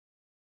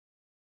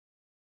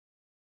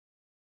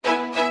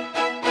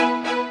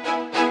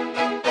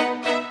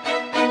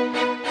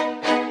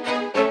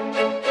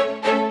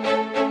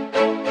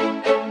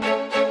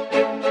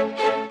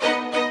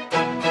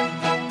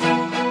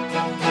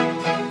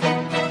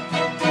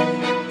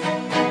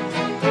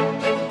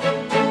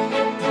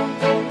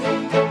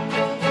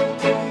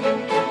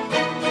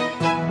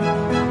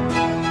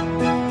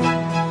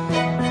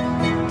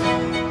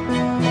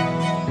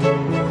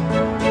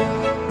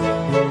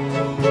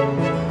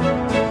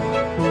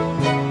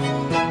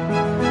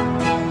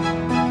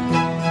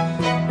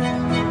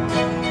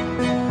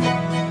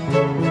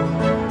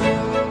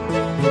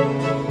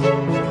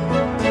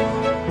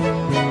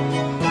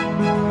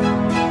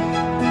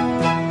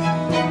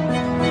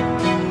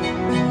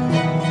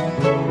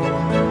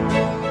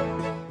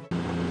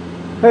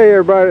Hey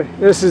everybody,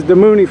 this is the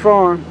Mooney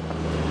Farm.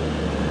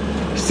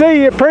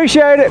 See you,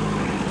 appreciate it.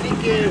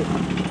 Thank you.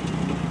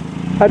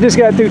 I just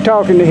got through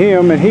talking to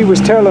him and he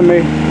was telling me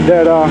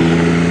that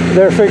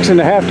they're fixing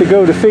to have to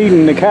go to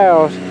feeding the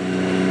cows,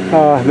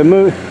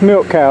 the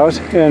milk cows,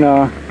 and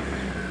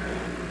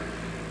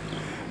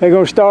they're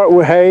going to start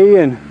with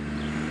hay, and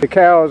the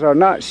cows are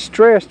not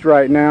stressed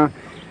right now,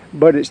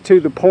 but it's to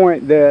the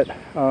point that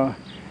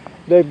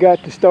they've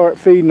got to start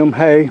feeding them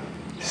hay.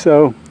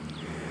 So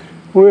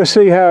we'll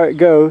see how it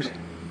goes.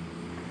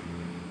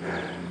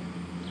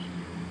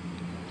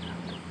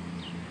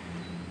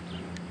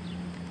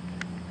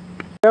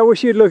 I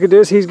wish you'd look at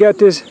this. He's got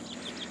this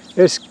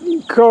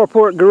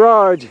carport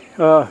garage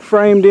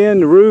framed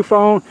in, the roof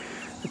on,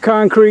 the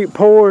concrete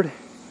poured.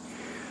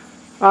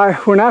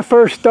 When I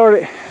first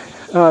started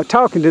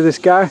talking to this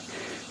guy,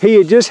 he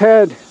had just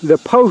had the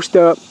post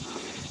up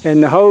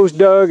and the hose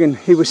dug, and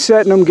he was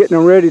setting them, getting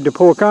them ready to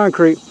pour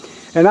concrete.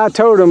 And I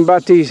told him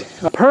about these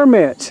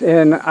permits,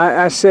 and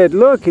I said,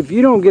 look, if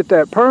you don't get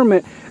that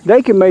permit,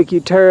 they can make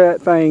you tear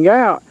that thing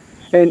out.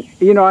 And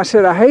you know, I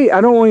said, I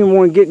don't even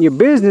want to get in your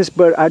business,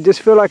 but I just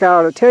feel like I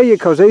ought to tell you,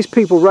 because these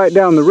people right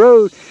down the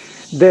road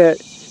that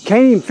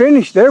can't even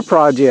finish their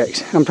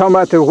projects. I'm talking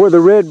about where the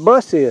red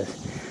bus is.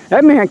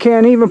 That man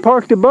can't even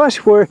park the bus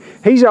where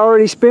he's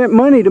already spent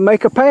money to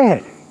make a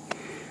pad,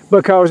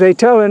 because they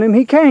telling him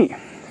he can't,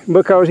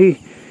 because he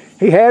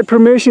had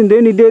permission,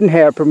 then he didn't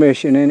have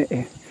permission.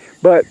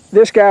 But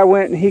this guy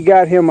went and he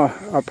got him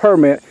a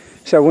permit.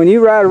 So when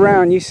you ride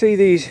around, you see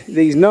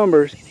these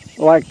numbers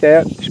like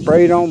that,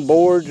 sprayed on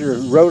boards or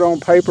wrote on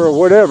paper or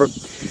whatever,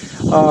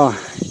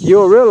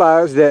 you'll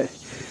realize that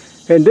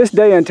in this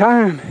day and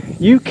time,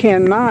 you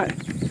cannot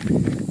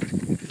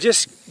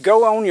just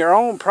go on your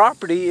own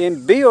property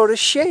and build a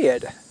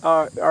shed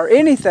or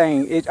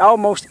anything.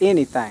 Almost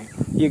anything.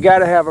 You got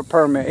to have a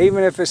permit,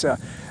 even if it's a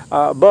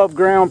above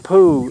ground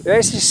pool.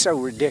 That's just so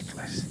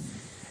ridiculous.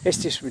 It's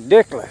just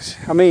ridiculous.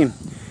 I mean,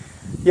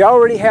 you're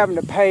already having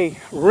to pay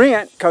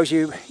rent because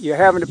you're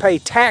having to pay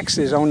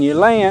taxes on your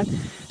land.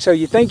 So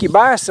you think you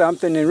buy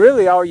something, and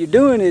really all you're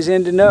doing is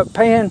ending up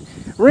paying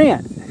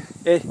rent.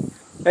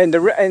 And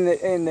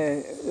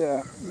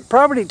the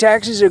property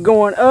taxes are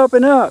going up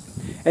and up.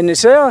 And the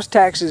sales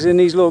taxes in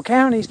these little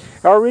counties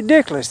are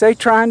ridiculous. They're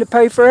trying to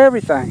pay for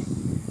everything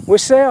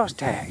with sales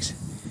tax,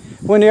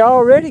 when they're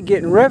already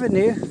getting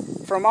revenue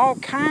from all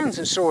kinds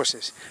of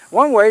sources.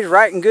 One way is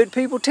writing good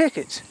people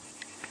tickets.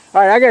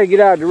 All right, I got to get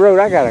out of the road.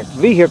 I got a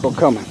vehicle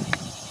coming.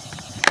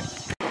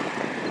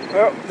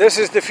 Well, this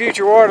is the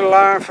future water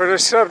line for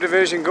this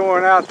subdivision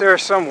going out there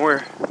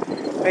somewhere.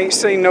 Ain't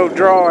seen no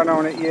drawing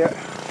on it yet.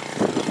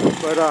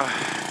 But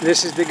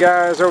this is the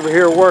guys over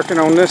here working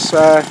on this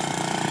side.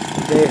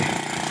 They're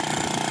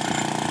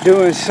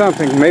doing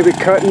something, maybe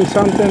cutting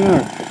something, or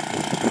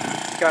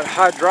got a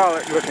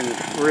hydraulic looking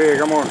rig.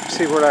 I'm going to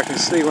see what I can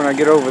see when I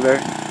get over there.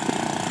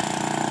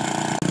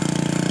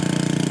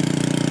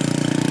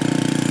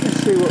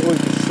 Let's see what we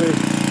can see.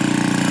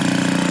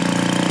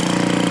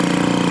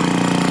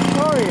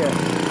 Oh yeah.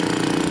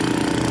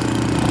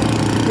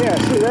 Yeah,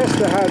 see, that's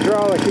the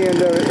hydraulic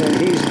end of it,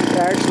 and he's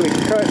actually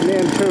cutting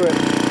into it.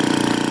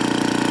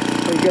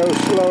 He goes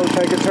slow,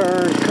 take a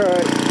turn,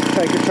 cut,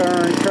 take a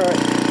turn, cut.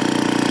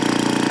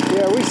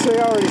 Yeah, we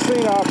already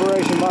seen an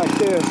operation like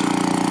this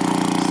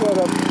set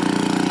up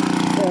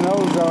in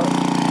Ozark.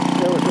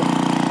 There was a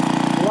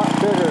lot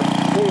bigger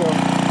deal.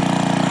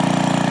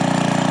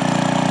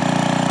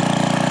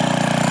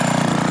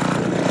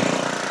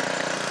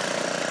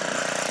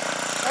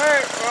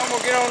 Alright, well, I'm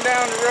going to get on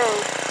down the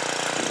road.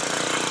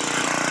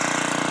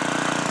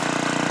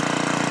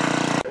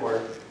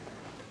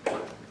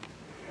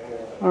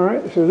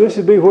 Alright, so this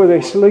would be where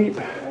they sleep.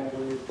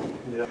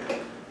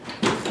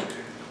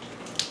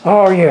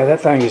 Oh yeah,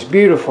 that thing is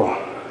beautiful.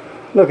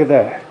 Look at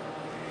that.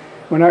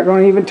 We're not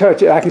going to even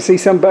touch it. I can see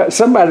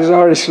somebody's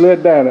already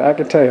slid down it, I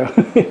can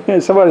tell.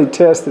 Somebody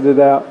tested it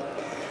out.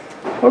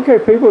 Okay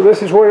people,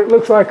 this is what it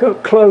looks like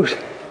up close.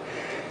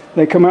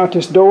 They come out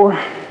this door,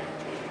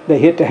 they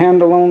hit the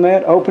handle on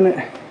that, open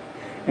it,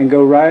 and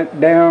go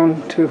right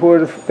down to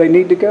where they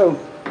need to go.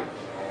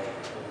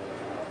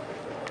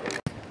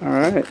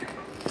 Alright.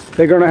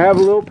 They're going to have a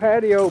little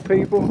patio,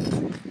 people.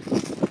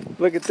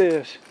 Look at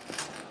this.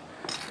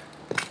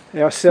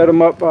 They'll set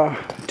them up a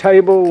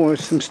table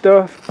with some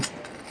stuff.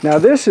 Now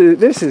this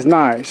is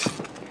nice.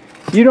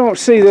 You don't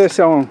see this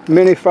on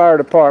many fire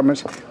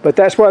departments, but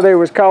that's why they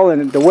was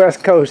calling it the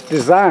West Coast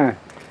design.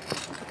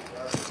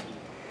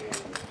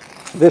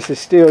 This is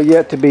still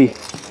yet to be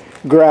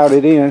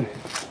grouted in,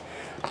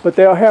 but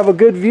they'll have a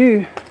good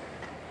view.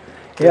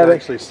 Yeah, it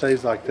actually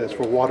stays like this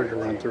for water to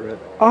run through it.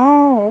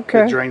 Oh,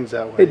 okay. It drains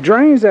that way. It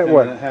drains that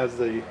way. And it has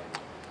the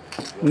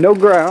no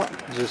grout.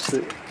 Just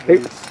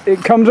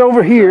it comes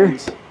over here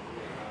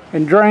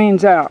and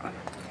drains out.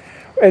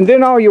 And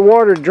then all your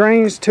water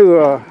drains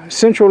to a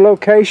central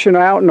location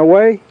out and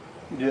away?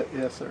 Yeah,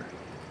 yes, sir.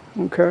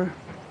 Okay.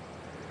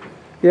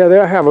 Yeah,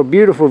 they'll have a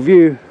beautiful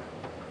view.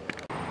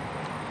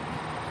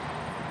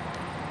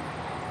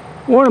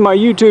 One of my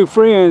YouTube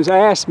friends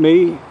asked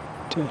me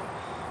to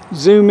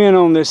zoom in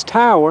on this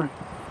tower,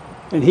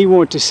 and he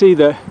wanted to see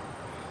the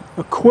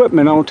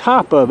equipment on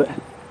top of it.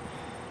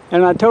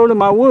 And I told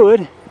him I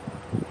would,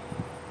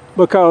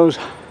 because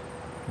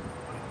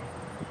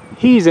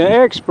he's an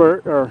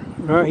expert,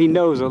 or he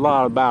knows a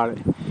lot about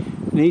it.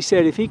 And he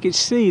said if he could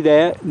see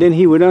that, then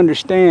he would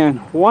understand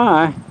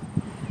why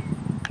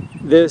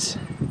this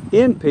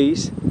end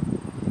piece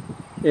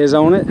is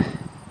on it,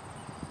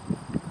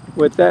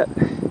 with that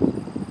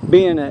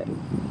being at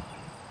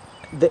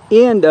the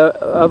end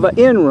of an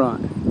end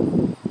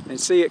run. And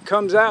see, it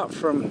comes out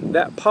from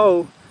that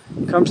pole,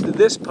 comes to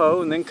this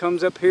pole, and then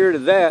comes up here to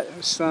that.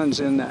 The sun's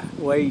in the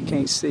way, you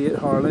can't see it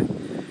hardly.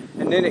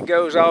 And then it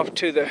goes off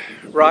to the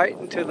right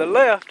and to the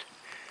left,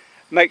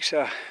 makes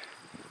a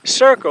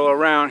circle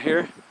around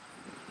here.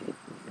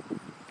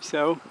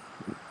 So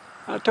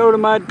I told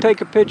him I'd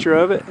take a picture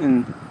of it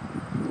and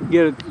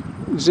get a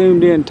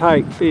zoomed in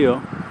tight feel.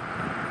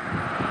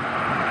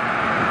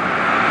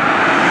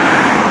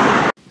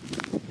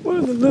 One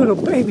of the little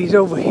babies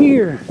over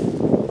here.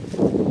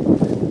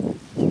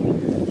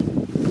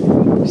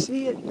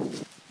 See it?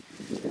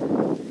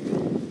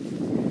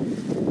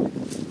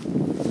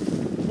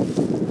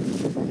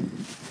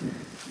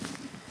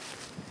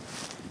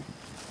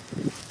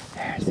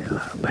 There's the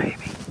little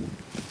baby.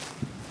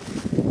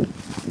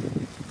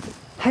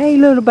 Hey,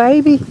 little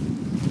baby.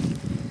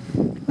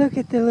 Look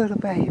at the little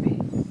baby.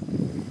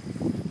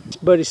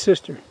 Buddy's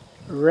sister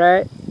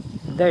right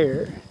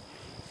there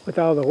with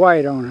all the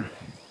white on her.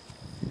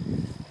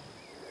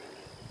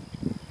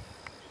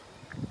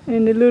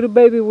 And the little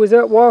baby was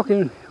up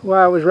walking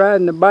while I was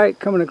riding the bike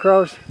coming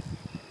across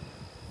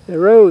the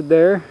road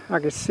there. I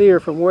could see her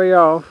from way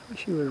off.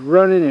 She was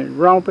running and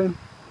romping.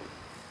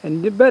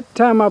 And about the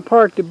time I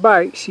parked the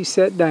bike, she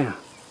sat down.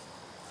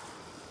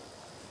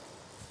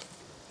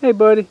 Hey,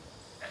 buddy.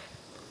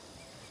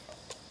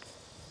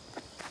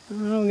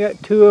 I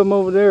got two of them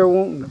over there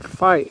wanting to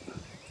fight.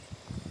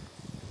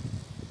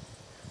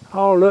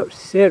 All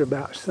upset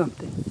about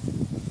something.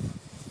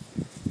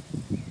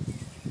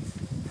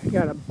 I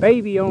got a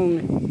baby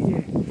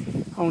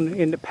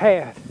in the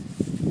path.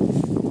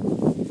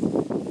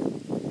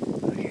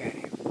 Look at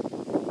him.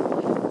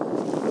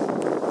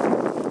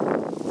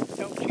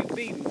 Don't you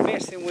be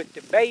messing with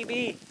the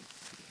baby.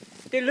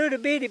 The little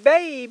bitty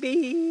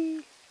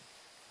baby.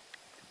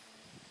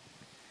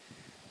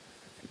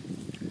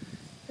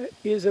 That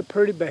is a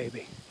pretty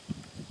baby.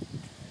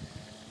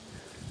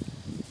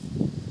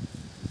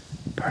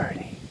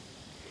 Pretty.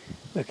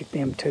 Look at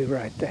them two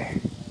right there.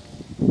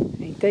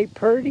 Ain't they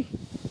pretty?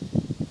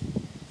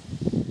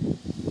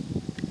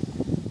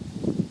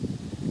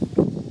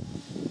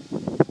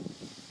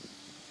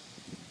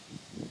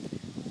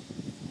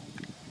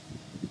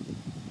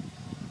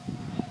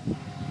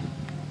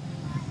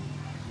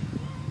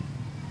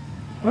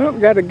 Well,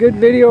 got a good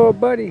video of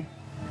Buddy's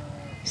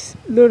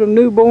little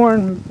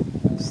newborn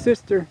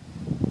sister.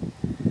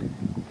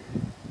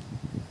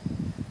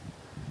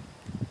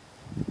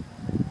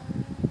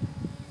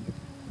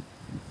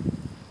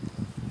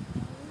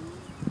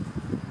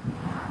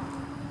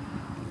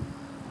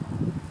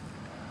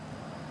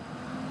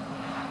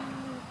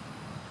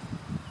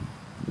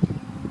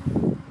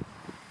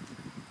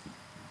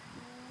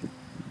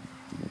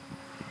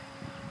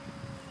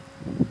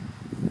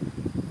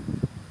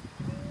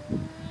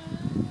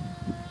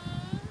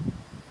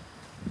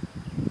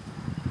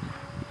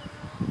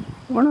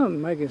 One of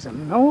them making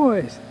some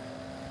noise.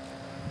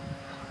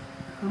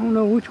 I don't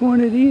know which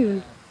one it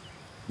is.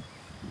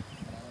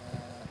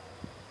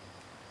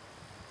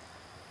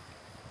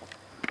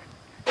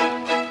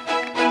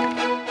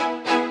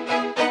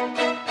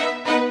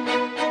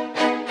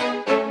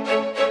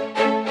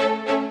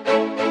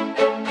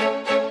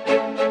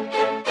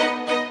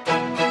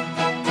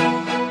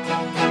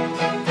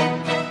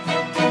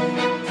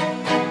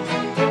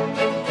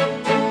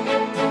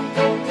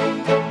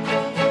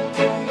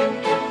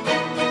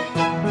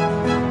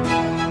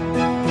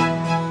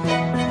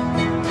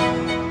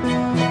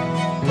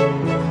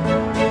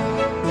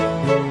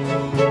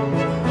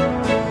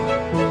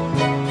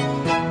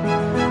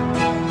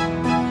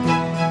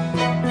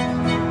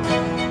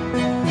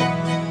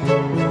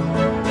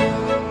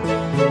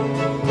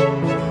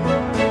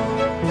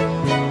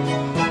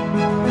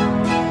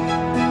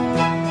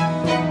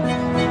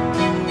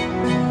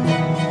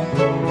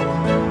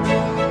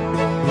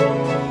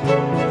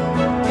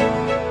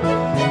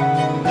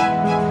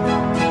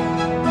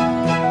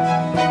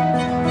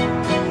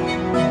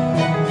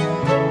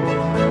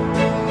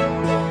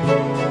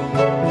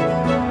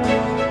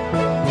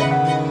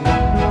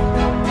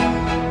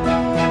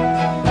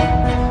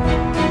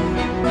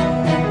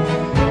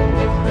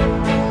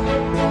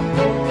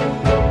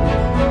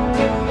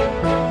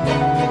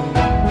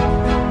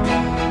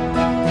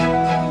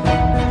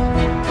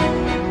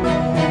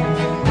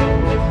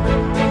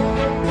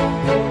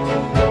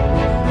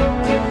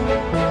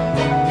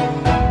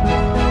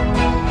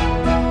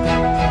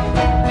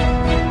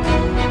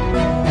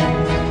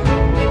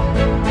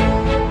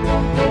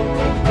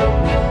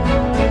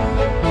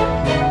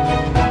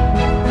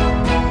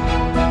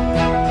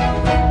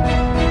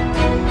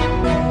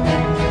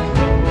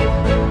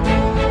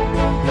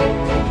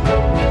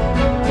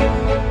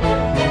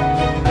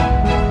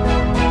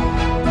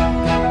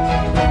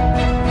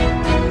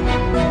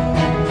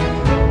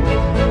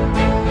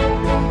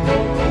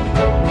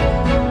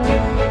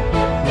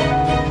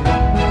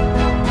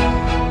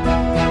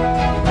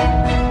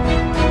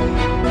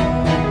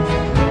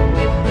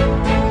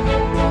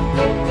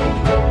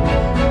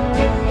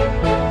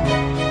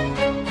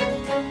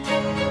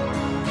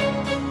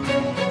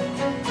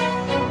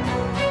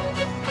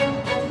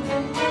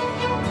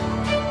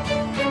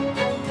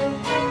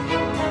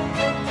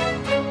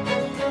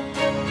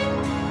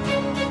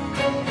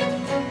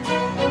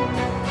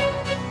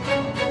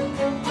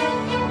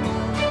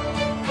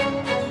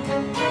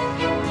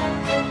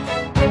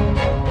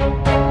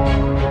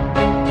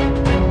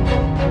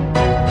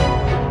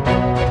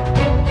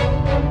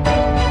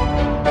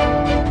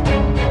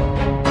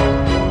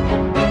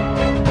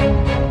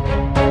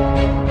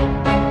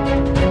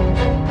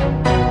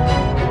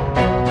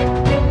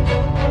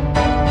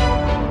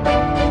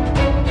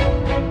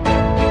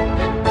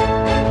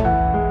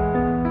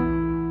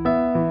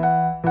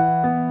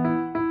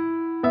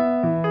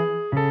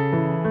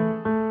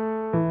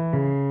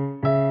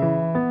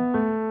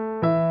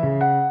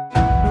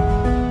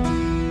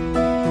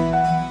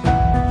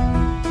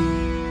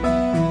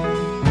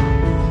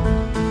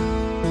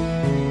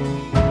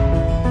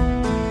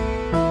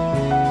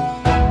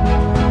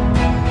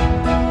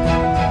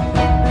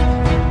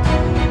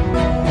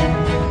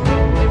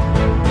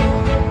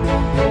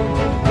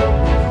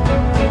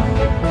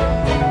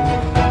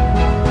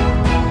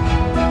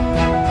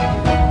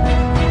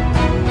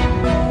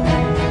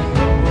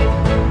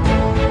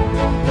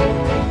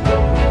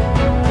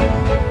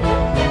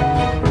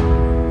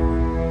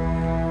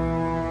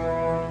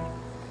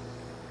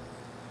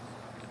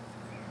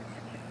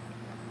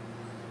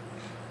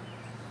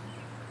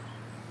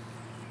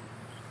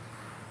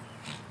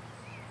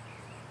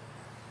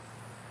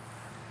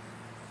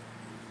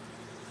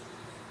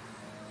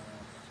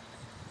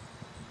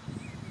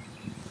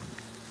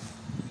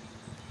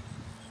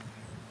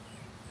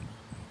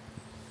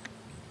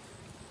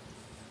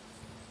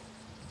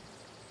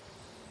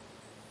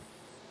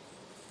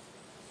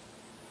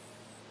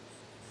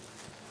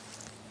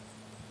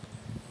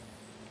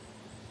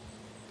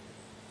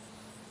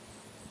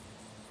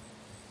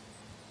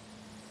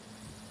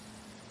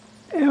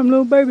 Damn,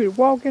 little baby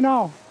walking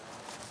off.